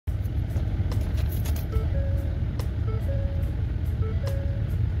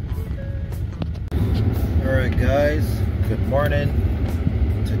Alright guys, good morning.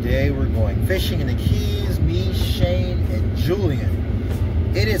 Today we're going fishing in the Keys, me, Shane, and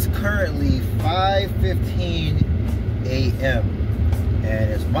Julian. It is currently 5:15 a.m.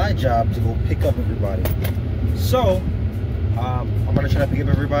 and it's my job to go pick up everybody. So, I'm gonna try to pick up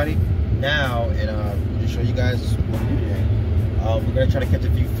everybody now and just show you guys what we do today. We're gonna try to catch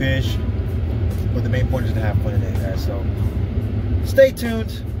a few fish, but the main point is to have fun today, guys. So, stay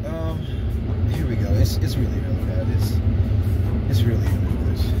tuned. Here we go. It's really early, guys. It's really early.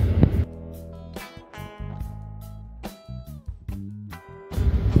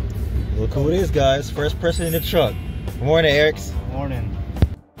 Look who it is, guys. First person in the truck. Good morning, Erics. Morning.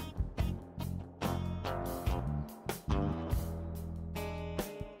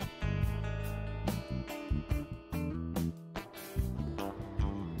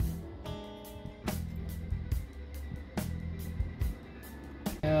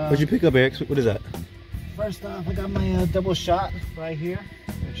 What'd you pick up, Eric? What is that? First off, I got my double shot right here,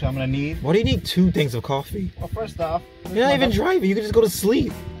 which I'm gonna need. Why do you need 2 things of coffee? Well, first off, You're not even driving. You can just go to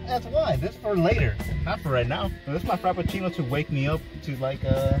sleep. That's why. This for later, not for right now. This is my frappuccino to wake me up to, like, you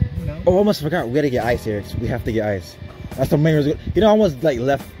know. Oh, I almost forgot. We gotta get ice, Eric. We have to get ice. That's the main reason. You know, I almost like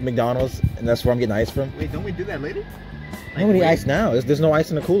left McDonald's, and that's where I'm getting ice from. Wait, don't we do that later? Like, we need ice now. There's no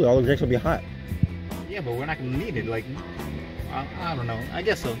ice in the cooler. All the drinks will be hot. Yeah, but we're not gonna need it. Like, I don't know. I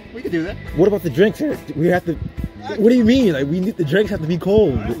guess so. We could do that. What about the drinks, Eric? We have to. What do you mean? Like, we need the drinks have to be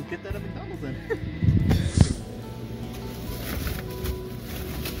cold. All right, we'll get that at McDonald's then.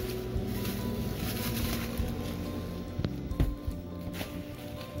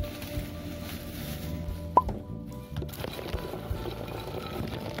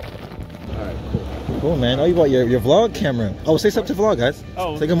 Cool, man. Oh, you bought your vlog camera. Oh, say something to the vlog, guys.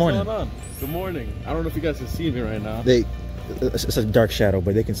 Oh, say good morning. What's going on? Good morning. I don't know if you guys can see me right now. It's a dark shadow,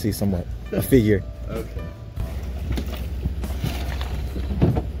 but they can see somewhat. A figure. Okay.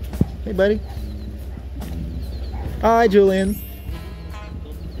 Hey, buddy. Hi, Julian.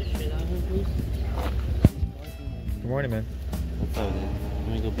 Good morning, man. Let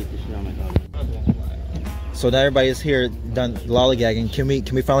me go beat the shit on my dog. So now everybody's here, done lollygagging. Can we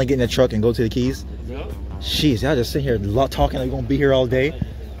finally get in the truck and go to the Keys? Yeah. Jeez, y'all just sitting here talking like you're gonna be here all day.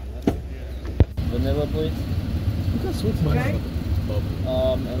 Vanilla, please. You got sweet okay.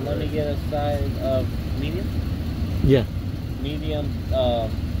 And let me get a side of medium. Yeah. Medium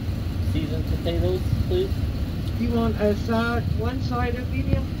seasoned potatoes, please. You want a side, one side of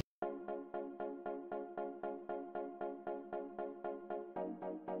medium?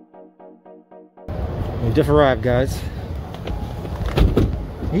 We just arrived, guys.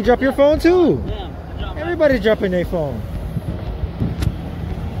 You drop your phone too. Yeah. Everybody's dropping their phone.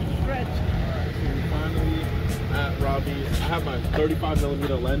 Finally at Robbie. I have my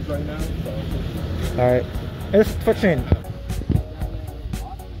 35mm lens right now. So. Alright. It's touching.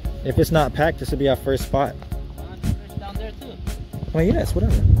 If it's not packed, this will be our first spot. Down there too. Well, yes,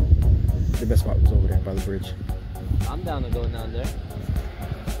 whatever. The best spot was over there by the bridge. I'm down to go down there.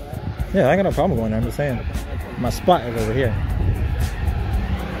 Yeah, I ain't got no problem going there. I'm just saying. My spot is over here.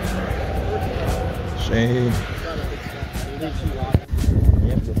 Shade. Yep,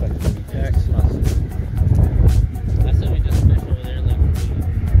 looks like it's gonna be packed. I said we just fish over there like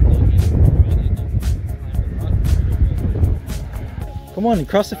Come on,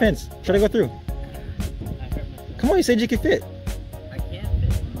 cross the fence. Try to go through. Come on, you said you could fit. I can't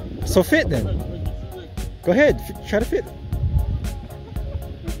fit. So fit then. Go ahead, try to fit.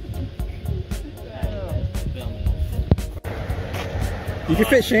 You can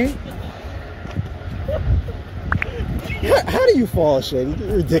fit, Shane. How do you fall, Shane?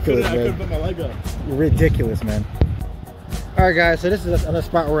 You're ridiculous, I couldn't man. put my leg up. You're ridiculous, man. All right, guys. So this is another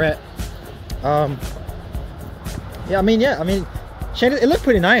spot we're at. Yeah, I mean, Shane, it looked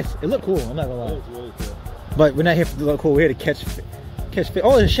pretty nice. It looked cool. I'm not gonna lie. That was really cool. But we're not here to look cool. We're here to catch fish.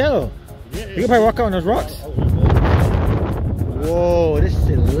 Oh, there's a shadow. Yeah, You can probably walk out on those rocks. Whoa, this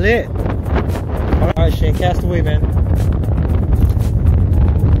shit lit. All right, Shane, cast away, man.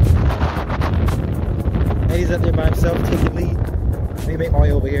 He's up there by himself, taking lead. Let me make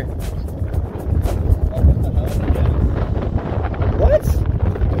Mario over here. What?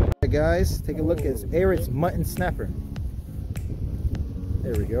 Hey guys, take a look at Eric's mutton snapper.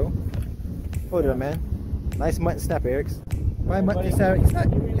 There we go. Hold it up, man. Nice mutton snapper, Eric's. My mutton snapper, he's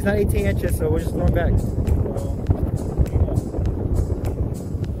not 18 inches, so we're just throwing back.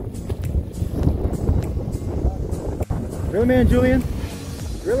 Reel him in, Julian.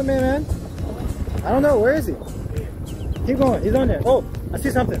 Reel him in, man. I don't know, where is he? Keep going, he's on there. Oh, I see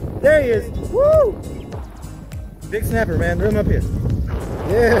something. There he is. Woo! Big snapper, man. Reel him up here.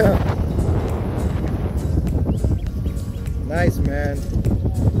 Yeah. Nice, man.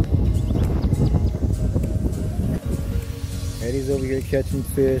 Eddie's over here catching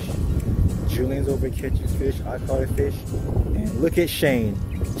fish. Julian's over here catching fish. I caught a fish. And look at Shane.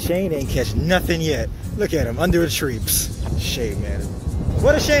 Shane ain't catch nothing yet. Look at him under the tree. Psst. Shane, man.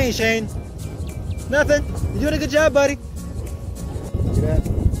 What a Shane, Shane. Nothing. You're doing a good job, buddy. Look at that.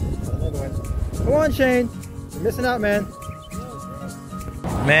 Another one. Come on, Shane. You're missing out, man.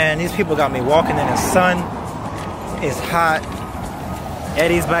 Man, these people got me walking in the sun. It's hot.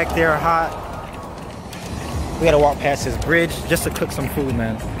 Eddie's back there hot. We gotta walk past this bridge just to cook some food,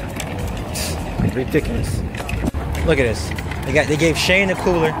 man. It's ridiculous. Look at this. They gave Shane a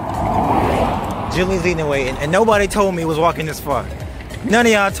cooler. Julian's eating away, and nobody told me he was walking this far. None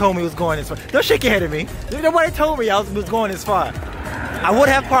of y'all told me he was going this far. Don't shake your head at me. Nobody told me I was going this far. I would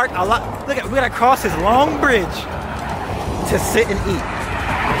have parked a lot. Look at, we gotta cross this long bridge to sit and eat.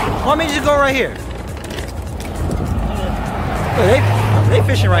 Why don't you just go right here? Look, they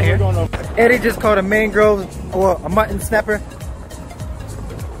fishing right here. Eddie just caught a mangrove or a mutton snapper.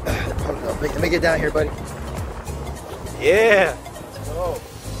 Let me get down here, buddy. Yeah.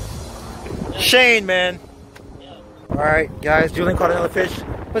 Shane, man. All right, guys. Julian caught another fish.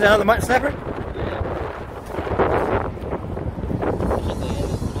 Was that another mutton snapper?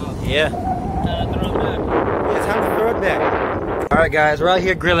 Yeah. It's time to throw it back. All right, guys. We're out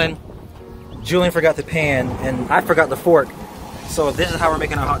here grilling. Julian forgot the pan, and I forgot the fork. So this is how we're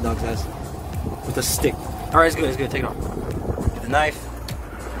making our hot dogs, guys. With a stick. All right, it's good. It's good. Take it off. Get the knife.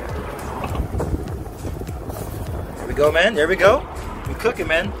 There we go, man. There we go. We cooking,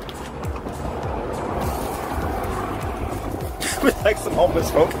 man. We like some homeless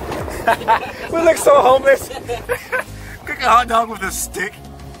folk. We look so homeless. Cooking a hot dog with a stick.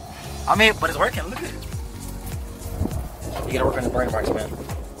 I mean, but it's working. Look at it. You gotta work on the burn marks, man.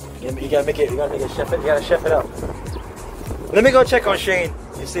 You gotta make it. You gotta chef it. You gotta chef it up. Let me go check on Shane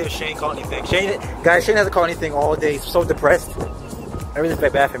and see if Shane caught anything. Shane hasn't caught anything all day. He's so depressed. Everything's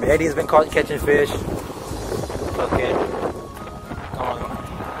been bad for me. Eddie has been catching fish. Okay. Come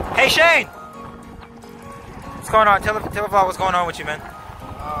on. Hey, Shane! What's going on? Tell the vlog what's going on with you, man.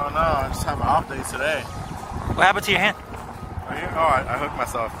 Oh no, I just have an off day today. What happened to your hand? Right here? Oh, I hooked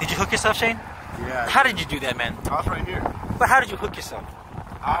myself. Did you hook yourself, Shane? Yeah. How did you do that, man? I was right here. But how did you hook yourself?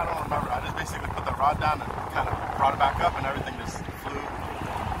 I don't remember. I just basically put the rod down and kind of brought it back up, and everything just flew,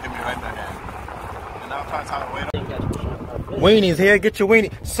 hit me right in the hand. And now I'm trying to wait up. Weenie's here. Get your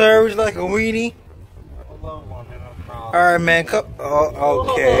weenie. Serves like a weenie. All right, man. Oh,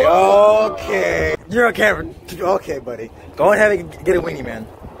 okay. Okay. You're on camera. Okay, buddy. Go ahead and get a weenie, man.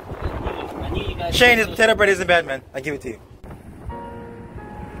 Shane, this potato bread isn't bad, man. I give it to you.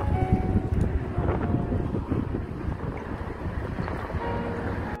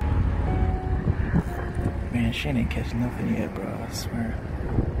 Man, Shane ain't catch nothing yet, bro. I swear.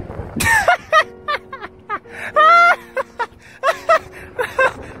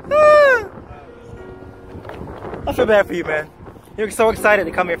 I feel bad for you, man. You're so excited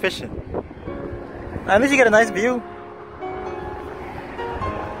to come here fishing. At least you get a nice view.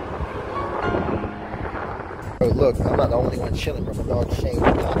 Oh, look, I'm not the only one chilling, bro. My dog Shane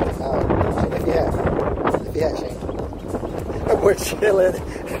knocked him out. If you had Shane. We're chilling.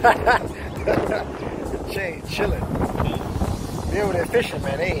 Shane chilling. They over there fishing,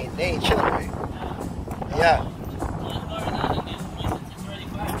 man. They ain't chilling with me. Yeah.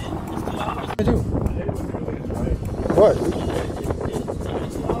 What do I do? What?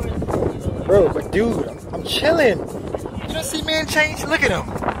 Bro, but dude, I'm chilling. You don't see man change? Look at him.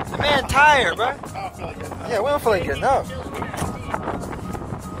 The man tired, bro. Yeah, we don't feel like getting up.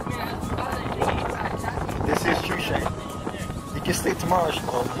 This is true, Shane. You can sleep tomorrow, Shane.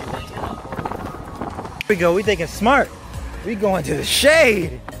 Here we go. We thinking smart. We going to the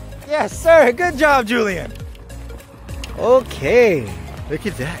shade. Yes, sir. Good job, Julian. Okay. Look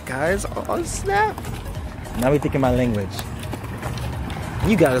at that, guys. Oh, snap. Now we thinking my language.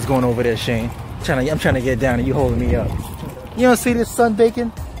 You got us going over there, Shane. I'm trying to get down and you holding me up. You don't see this sun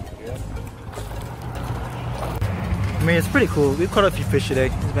baking? I mean, it's pretty cool. We've caught a few fish today.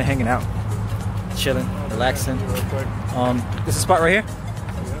 He's been hanging out, chilling, relaxing. This is a spot right here?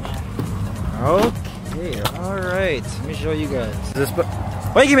 Okay, all right. Let me show you guys.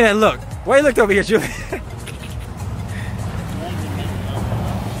 Why you give me that look? Why you looked over here, Julie?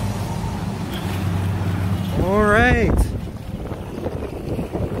 All right.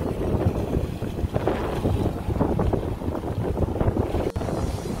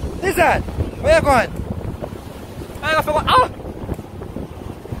 What's that? Where you going? I forgot. Oh!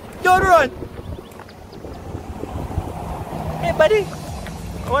 Don't run! Hey, buddy.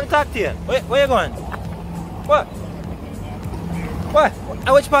 I want to talk to you. Where you going? What? What?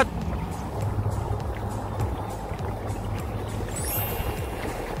 Which spot?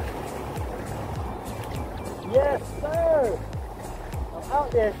 Yes, sir. I'm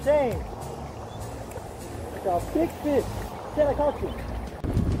out there, Shane. Got a big fish. Shane, I caught you.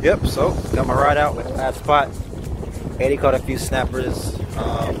 Yep, so got my rod out at that spot. Eddie caught a few snappers.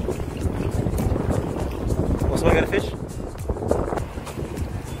 What's somebody got a fish?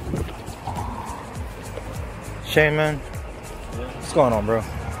 Shane, man. What's going on, bro?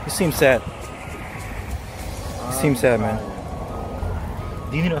 You seem sad. You seem sad, man.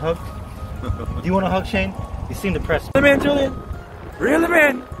 Do you need a hug? Do you want a hug, Shane? You seem depressed. Reel him in, Julian. Reel him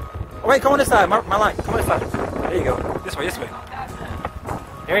in. Oh, wait, come on this side. My line. Come on this side. There you go. This way, this way.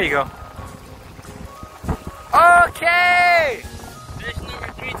 There you go. Okay! Fish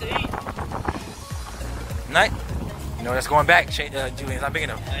number 3 to eat. Night. You know, that's going back, Julian. It's not big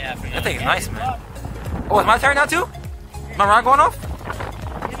enough. Oh, yeah, That thing is nice, man. Oh, it's my turn now, too? Is my rod going off?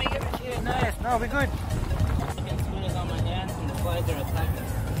 Give me. Yeah, nice. No, we good.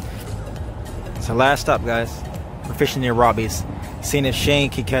 So last stop, guys. We're fishing near Robbie's. Seeing if Shane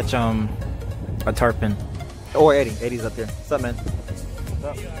can catch a tarpon. Or Eddie. Eddie's up there. What's up, man? What's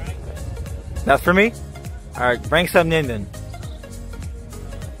up? That's for me? Alright, bring something in then.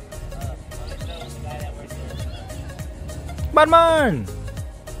 Bad man!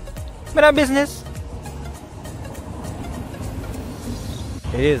 Man, that business.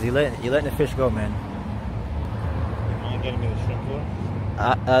 It is. You're letting the fish go, man. You mind getting me the shrimp lure?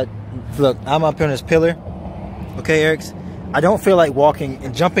 Look, I'm up here on this pillar. Okay, Erics? I don't feel like walking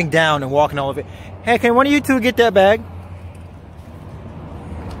and jumping down and walking all of it. Hey, can one of you two get that bag?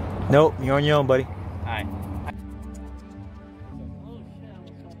 Nope, you're on your own, buddy.